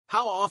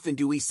How often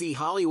do we see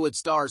Hollywood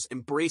stars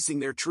embracing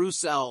their true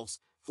selves,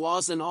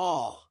 flaws and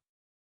all?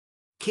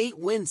 Kate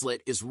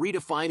Winslet is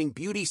redefining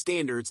beauty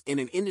standards in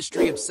an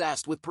industry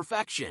obsessed with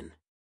perfection.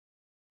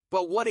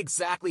 But what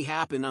exactly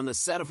happened on the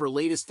set of her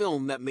latest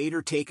film that made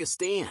her take a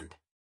stand?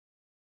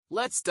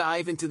 Let's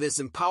dive into this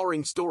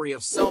empowering story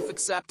of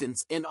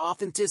self-acceptance and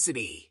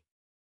authenticity.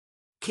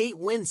 Kate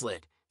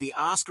Winslet, the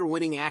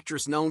Oscar-winning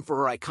actress known for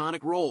her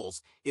iconic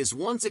roles, is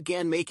once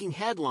again making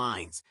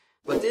headlines,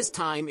 but this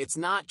time it's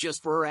not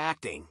just for her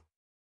acting.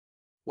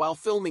 While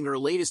filming her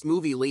latest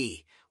movie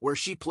Lee, where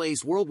she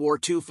plays World War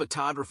II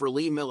photographer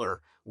Lee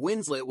Miller,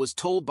 Winslet was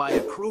told by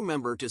a crew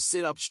member to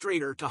sit up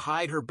straighter to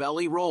hide her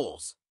belly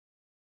rolls.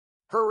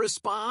 Her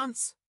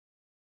response?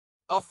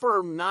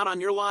 Affirm not on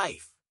your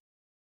life.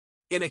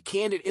 In a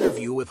candid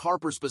interview with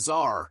Harper's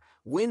Bazaar,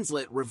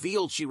 Winslet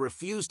revealed she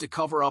refused to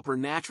cover up her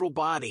natural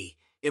body,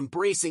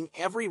 embracing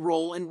every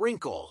roll and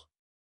wrinkle.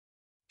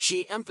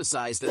 She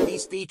emphasized that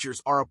these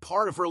features are a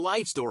part of her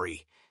life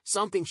story,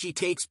 something she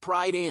takes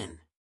pride in.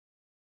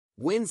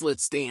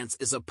 Winslet's stance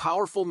is a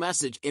powerful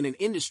message in an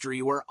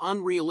industry where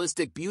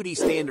unrealistic beauty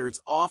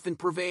standards often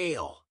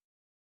prevail.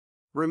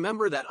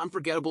 Remember that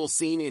unforgettable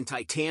scene in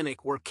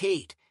Titanic where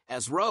Kate,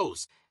 as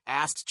Rose,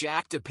 asked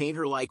Jack to paint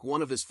her like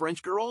one of his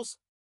French girls?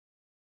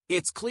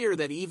 It's clear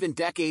that even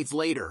decades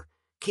later,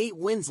 Kate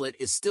Winslet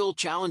is still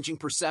challenging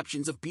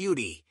perceptions of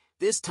beauty,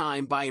 this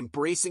time by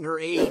embracing her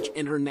age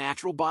and her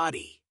natural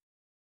body.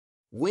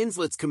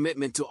 Winslet's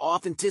commitment to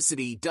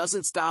authenticity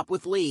doesn't stop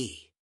with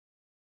Lee.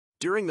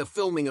 During the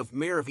filming of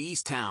Mayor of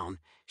Easttown,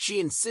 she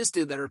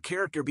insisted that her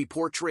character be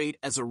portrayed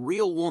as a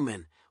real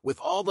woman, with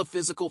all the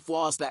physical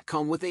flaws that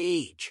come with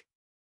age.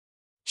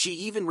 She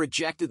even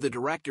rejected the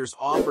director's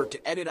offer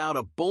to edit out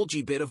a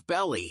bulgy bit of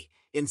belly,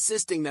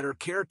 insisting that her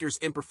character's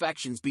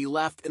imperfections be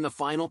left in the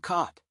final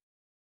cut.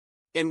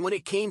 And when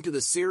it came to the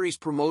series'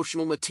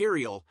 promotional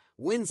material,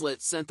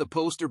 Winslet sent the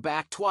poster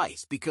back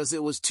twice because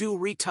it was too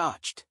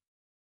retouched.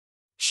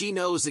 She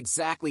knows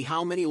exactly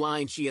how many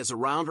lines she has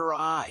around her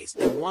eyes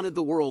and wanted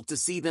the world to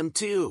see them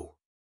too.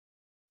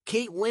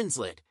 Kate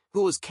Winslet,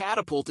 who was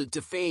catapulted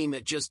to fame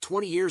at just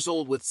 20 years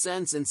old with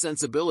Sense and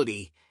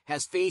Sensibility,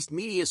 has faced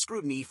media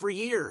scrutiny for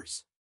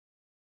years.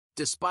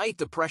 Despite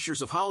the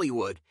pressures of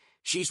Hollywood,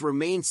 she's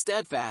remained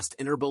steadfast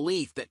in her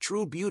belief that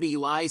true beauty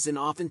lies in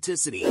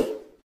authenticity.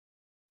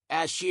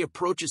 As she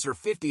approaches her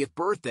 50th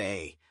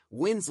birthday,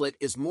 Winslet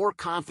is more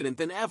confident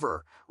than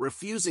ever,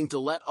 refusing to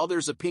let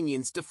others'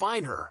 opinions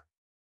define her.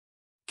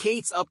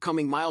 Kate's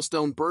upcoming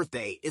milestone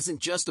birthday isn't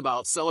just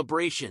about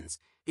celebrations,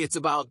 it's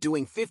about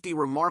doing 50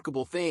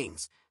 remarkable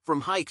things,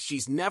 from hikes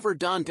she's never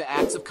done to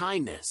acts of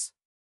kindness.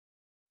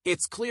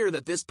 It's clear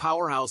that this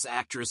powerhouse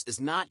actress is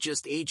not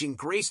just aging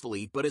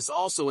gracefully but is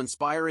also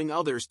inspiring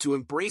others to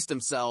embrace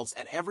themselves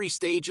at every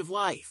stage of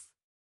life.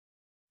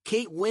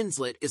 Kate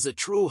Winslet is a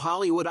true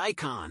Hollywood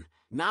icon,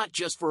 not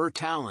just for her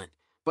talent,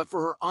 but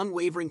for her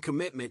unwavering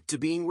commitment to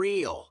being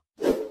real.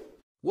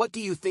 What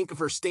do you think of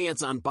her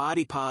stance on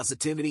body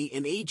positivity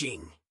and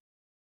aging?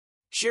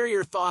 Share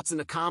your thoughts in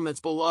the comments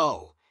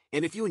below,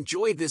 and if you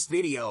enjoyed this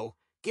video,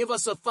 give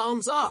us a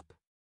thumbs up.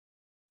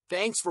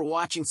 Thanks for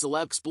watching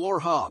Celeb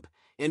Explore Hub,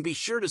 and be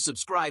sure to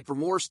subscribe for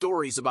more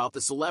stories about the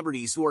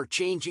celebrities who are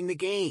changing the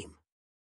game.